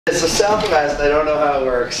It's a Southwest, I don't know how it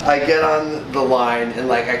works. I get on the line and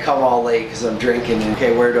like I come all late because I'm drinking and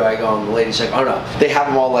okay, where do I go? And the lady's like, oh no. They have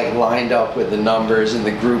them all like lined up with the numbers and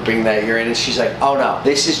the grouping that you're in, and she's like, oh no,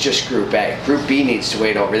 this is just Group A. Group B needs to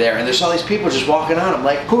wait over there. And there's all these people just walking on. I'm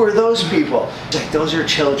like, who are those people? She's like, those are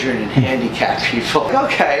children and handicapped people.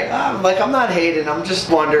 Like, okay, I'm not hating, I'm just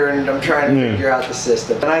wondering, I'm trying to figure out the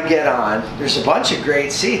system. And I get on, there's a bunch of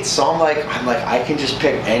great seats, so I'm like, I can just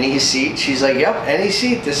pick any seat. She's like, yep, any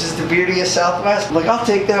seat. This is the beauty of Southwest. I'm like, I'll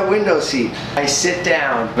take that window seat. I sit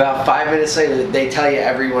down. About 5 minutes later, they tell you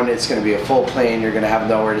everyone it's going to be a full plane. You're going to have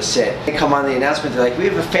nowhere to sit. They come on the announcement. They're like, we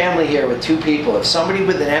have a family here with 2 people. If somebody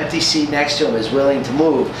with an empty seat next to them is willing to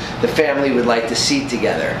move, the family would like to seat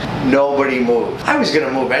together. Nobody moved. I was going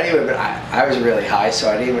to move anyway, but I was really high, so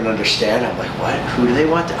I didn't even understand. I'm like, what? Who do they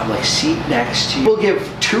want? I'm like, seat next to you. We'll give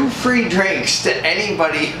 2 free drinks to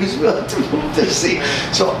anybody who's willing to move their seat.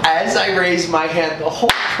 So as I raise my hand, the whole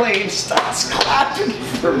plane starts clapping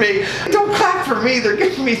for me. Don't clap for me, they're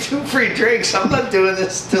giving me 2 free drinks. I'm not doing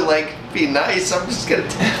this to like be nice, I'm just gonna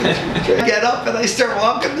take the 2 drinks. I get up and I start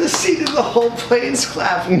walking to the seat and the whole plane's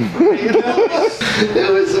clapping for me. You know?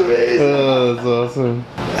 It was amazing. Oh, that's awesome.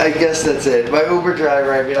 I guess that's it. My Uber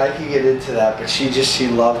driver, I mean, I can get into that, but she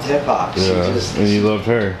loved hip hop. Yeah, and you loved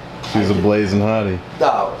her. She's a blazing hottie.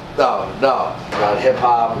 No. About hip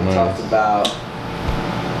hop, we talked about,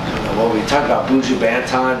 well, we talked about Buju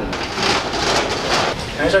Banton.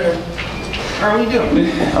 And how are you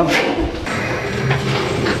doing?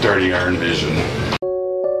 Dirty Iron Vision.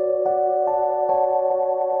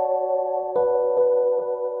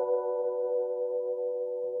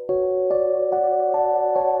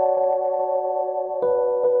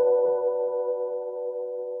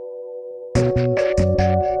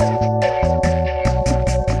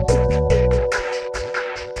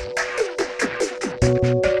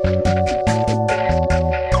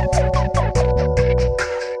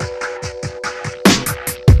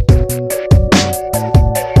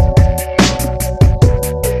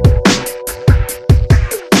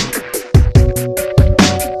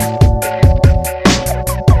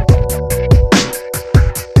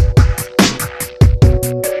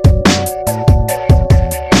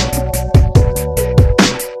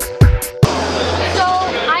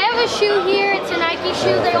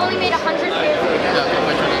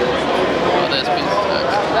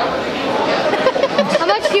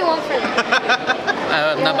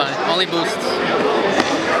 Not buying, only Boost.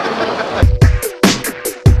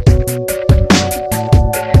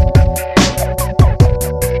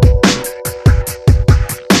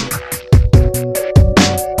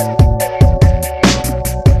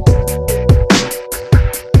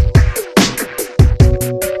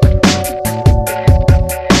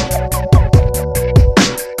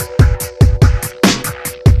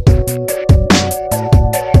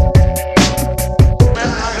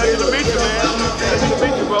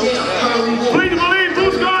 Please believe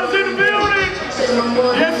BoostGOD is in the building!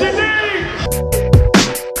 Yes, indeed!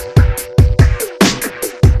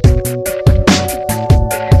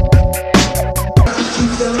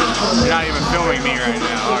 You're not even filming me right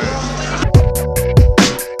now, are you?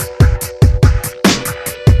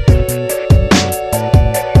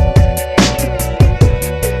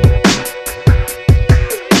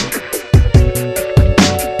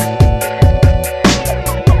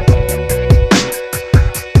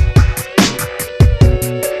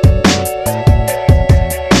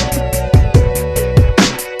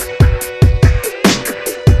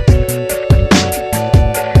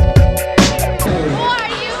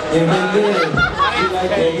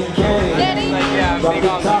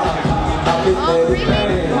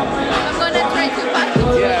 I'm gonna try to pass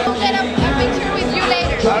it. Yeah. I'll get a picture with you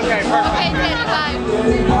later. Okay, perfect. Okay, Teddy, bye.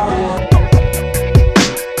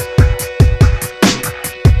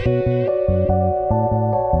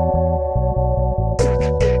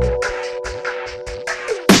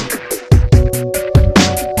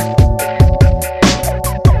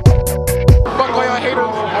 Fuck all y'all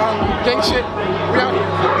haters, gang shit. We out here.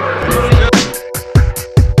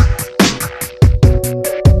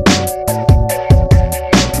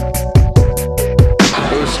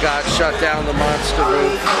 BoostGOD shut down the monster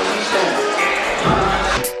roof.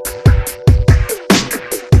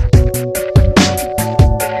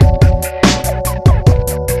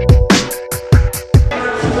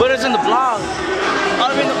 Put us in the vlog.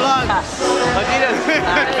 I'll be in the vlog.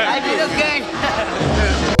 Adidas gang.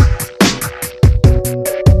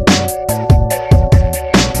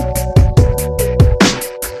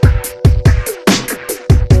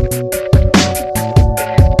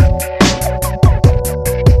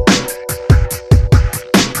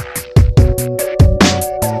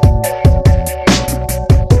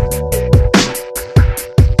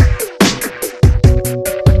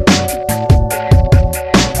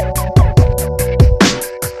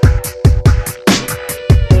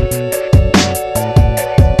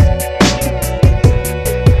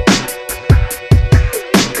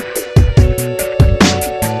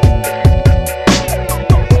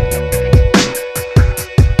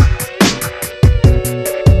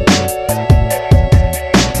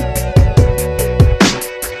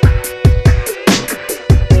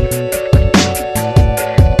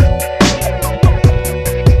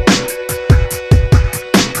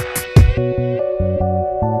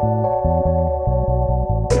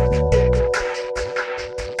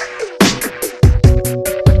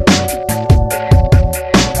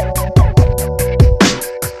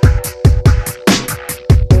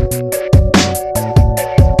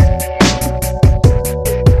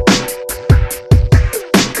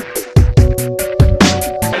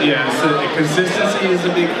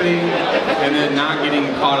 marketing, and then not getting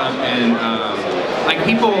caught up in like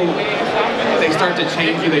people. They start to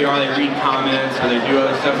change who they are. They read comments or they do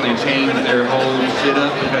other stuff, and they change their whole shit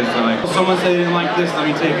up because they're like, someone said they didn't like this, let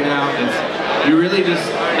me take it out. You really just,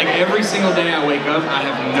 like every single day I wake up, I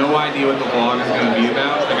have no idea what the vlog is going to be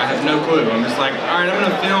about. Like I have no clue. I'm just like, all right, I'm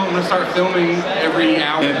going to start filming every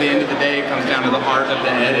hour. And at the end of the day, it comes down to the art of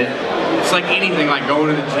the edit. It's like anything, like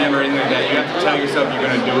going to the gym or anything like that. You have to tell yourself you're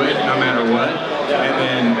going to do it no matter what. And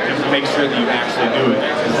then just make sure that you actually do it.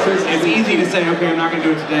 It's easy to say, okay, I'm not going to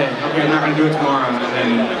do it today. Okay, I'm not going to do it tomorrow. And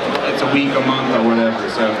then it's a week, a month, or whatever.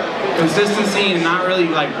 So consistency and not really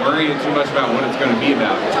like worrying too much about what it's going to be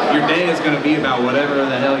about. Your day is going to be about whatever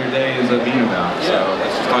the hell your day ends up being about. So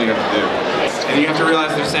that's just all you have to do. And you have to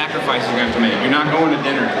realize there's sacrifices you have to make. You're not going to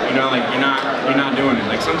dinner. You know, like you're not doing it.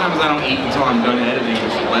 Like sometimes I don't eat until I'm done editing.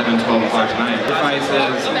 It's 11, 12 o'clock at night.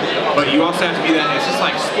 Sacrifices, but you also have to be that. It's just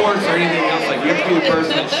like sports or anything else. Like you have to be the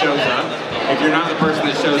person that shows up. If you're not the person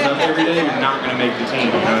that shows up every day, you're not going to make the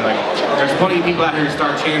team. You know, like there's plenty of people out here who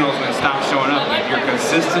start channels and then stop showing up. Like, if you're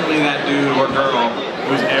consistently that dude or girl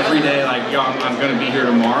who's every day like, yo, I'm going to be here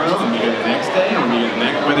tomorrow, I'm going to be here the next day, I'm going to be here the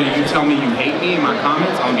next. Whether you tell me you hate me in my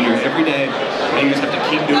comments, I'm going to be here every day. And you just have to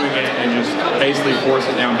keep doing it and just basically force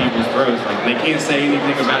it down people's throats. Like they can't say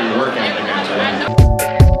anything about your work ethic after that.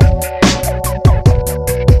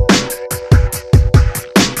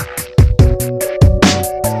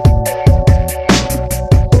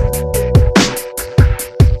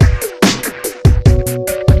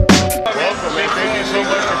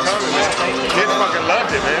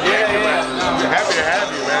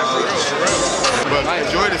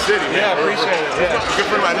 Yeah, appreciate it. Yeah.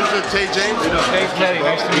 Good friend of mine. This is Tay James. Teddy,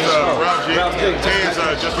 nice to meet you. Ralph G. Tay is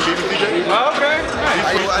Justin Bieber's DJ. Oh, okay.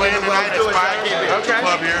 He's playing tonight at Spy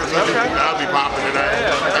Club here. So I'll be popping tonight.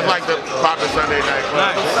 That's like the popping Sunday night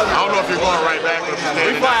club. I don't know if you're going right back or if you're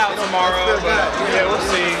staying. We fly out tomorrow, but yeah, we'll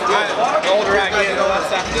see. The older I get, all that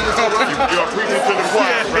stuff. You're preaching to the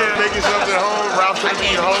choir, bro. Make yourself at home. Ralph's going to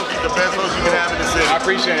be your host. He's the best host you can have in the city. I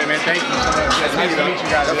appreciate it, man. Thank you so much. It's nice to meet you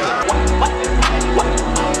guys.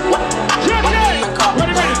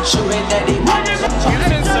 You've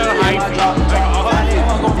been so hypey.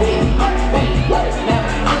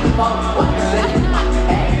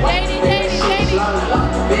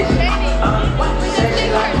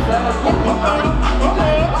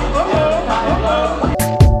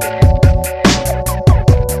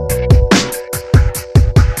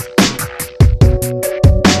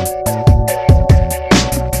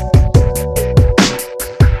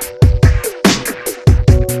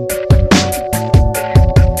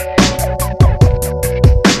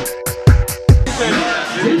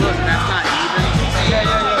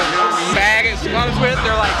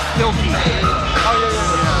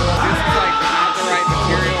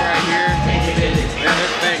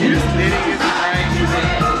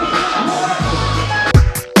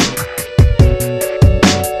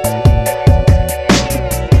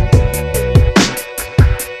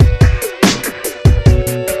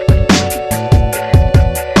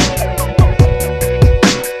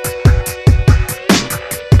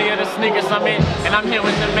 And I'm here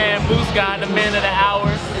with the man BoostGOD, the man of the hour.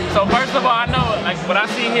 So first of all, I know like what I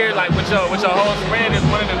see here, like with your whole spread is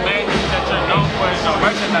one of the main things that you're known for is your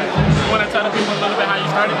merchandise. You want to tell the people a little bit how you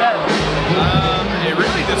started that? It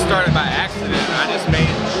really just started by accident. I just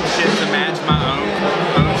made shit to match my own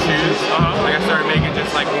shoes. Like I started making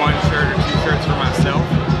just like one shirt or two shirts for myself.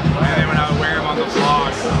 And then when I would wear them on the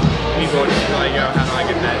vlog, people would just be like, yo, how do I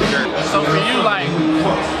get that shirt? So for you, like,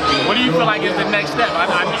 what do you feel like is the next step?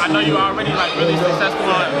 I know you're already like really successful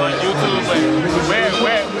on YouTube, but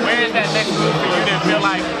where is that next move for you to feel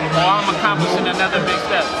like, oh, I'm accomplishing another big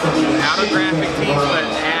step? Out of graphic tees, but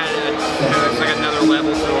add, it's like another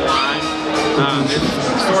level to the line. There's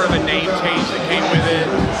sort of a name change that came with it,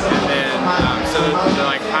 and then so the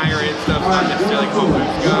like higher end stuff's not necessarily called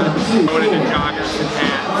BoostGOD. Going into joggers and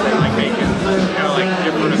hats and like making like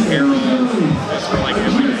different apparel just for like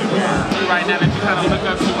everyday wear. Right now that you kind of look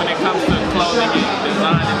up to when it comes to clothing and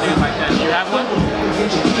design and things like that, do you have one?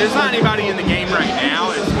 There's not anybody in the game right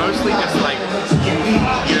now. It's mostly just like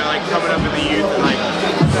youth, like coming up in the youth and like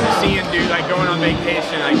seeing dude like going on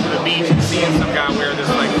vacation like to the beach and seeing some guy wear this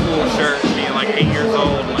like cool shirt and being like 8 years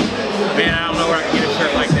old. Like, man, I don't know where I can get a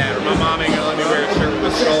shirt like that. Or my mom ain't gonna let me wear a shirt with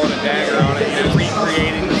a skull and a dagger on it.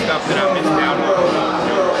 Recreating the stuff that I missed out on.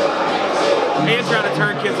 And trying to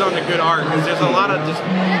turn kids on to good art because there's a lot of just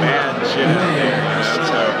bad shit out there.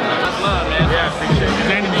 So That's love, man. Yeah, I appreciate it. Is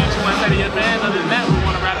there anything that you want to say to your fans? Other than that, we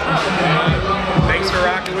want to wrap it up. Thanks for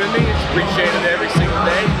rocking with me. It's appreciated every single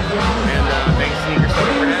day. And thanks, Sneaker Stuff,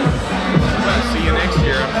 for that. See you next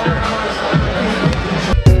year, I'm sure.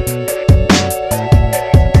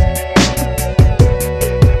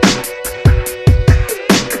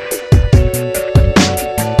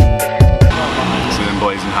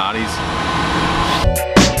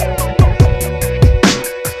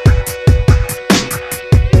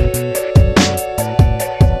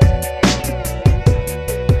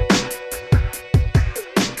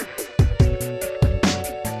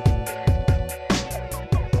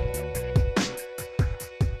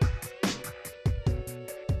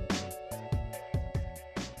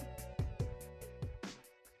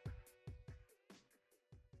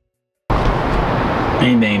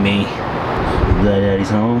 Hey, baby. Glad Daddy's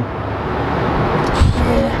home.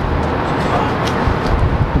 Yeah.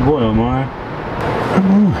 Good boy, Omar.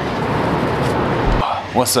 Come on.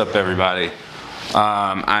 What's up, everybody?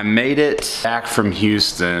 I made it back from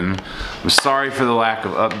Houston. I'm sorry for the lack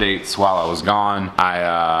of updates while I was gone.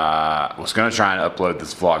 I was gonna try and upload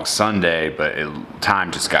this vlog Sunday, but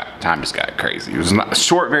time just got crazy. It was a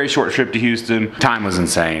very short trip to Houston. Time was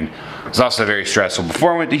insane. It was also very stressful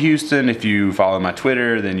before I went to Houston. If you follow my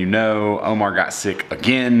Twitter, then you know Omar got sick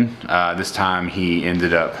again. This time he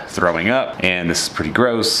ended up throwing up, and this is pretty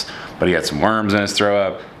gross, but he had some worms in his throw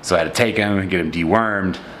up, so I had to take him and get him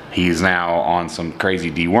dewormed. He's now on some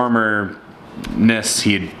crazy dewormer-ness.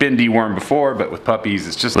 He had been dewormed before, but with puppies,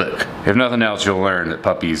 it's just, look, if nothing else, you'll learn that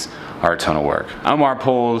puppies are a ton of work. Omar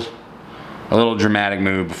pulled a little dramatic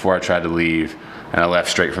move before I tried to leave, and I left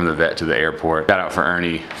straight from the vet to the airport. Got out for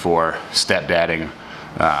Ernie for stepdadding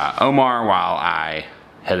Omar while I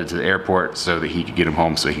headed to the airport so that he could get him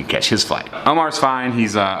home so he could catch his flight. Omar's fine,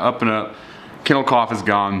 he's up and up. Kennel cough is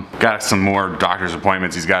gone. Got some more doctor's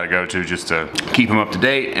appointments he's got to go to just to keep him up to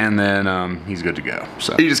date, and then he's good to go.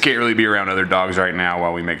 So he just can't really be around other dogs right now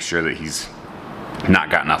while we make sure that he's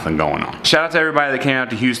not got nothing going on. Shout out to everybody that came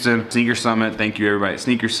out to Houston. Sneaker Summit, thank you everybody at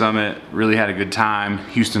Sneaker Summit. Really had a good time.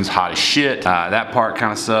 Houston's hot as shit. That part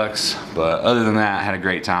kind of sucks, but other than that, I had a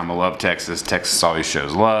great time. I love Texas. Texas always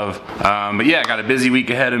shows love. But yeah, I got a busy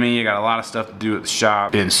week ahead of me. I got a lot of stuff to do at the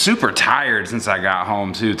shop. Been super tired since I got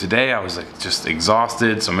home too. Today I was like just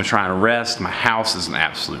exhausted, so I'm gonna try and rest. My house is an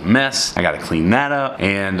absolute mess. I gotta clean that up,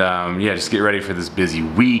 and yeah, just get ready for this busy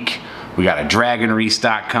week. We got a Dragon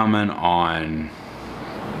restock coming on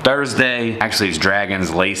Thursday. Actually, it's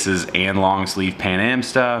Dragons, laces, and long sleeve Pan Am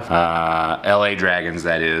stuff. LA Dragons,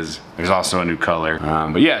 that is. There's also a new color.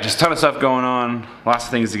 But yeah, just a ton of stuff going on. Lots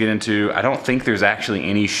of things to get into. I don't think there's actually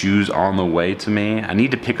any shoes on the way to me. I need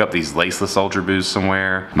to pick up these laceless Ultra Boosts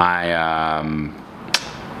somewhere. My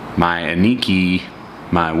Aniki,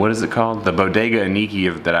 what is it called? The Bodega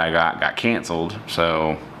Aniki that I got canceled.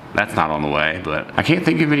 So that's not on the way, but I can't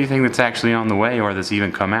think of anything that's actually on the way or that's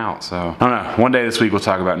even come out, so I don't know. One day this week we'll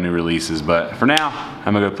talk about new releases, but for now,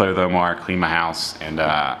 I'm gonna go play with Omar, clean my house, and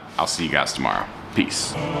I'll see you guys tomorrow.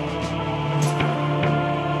 Peace.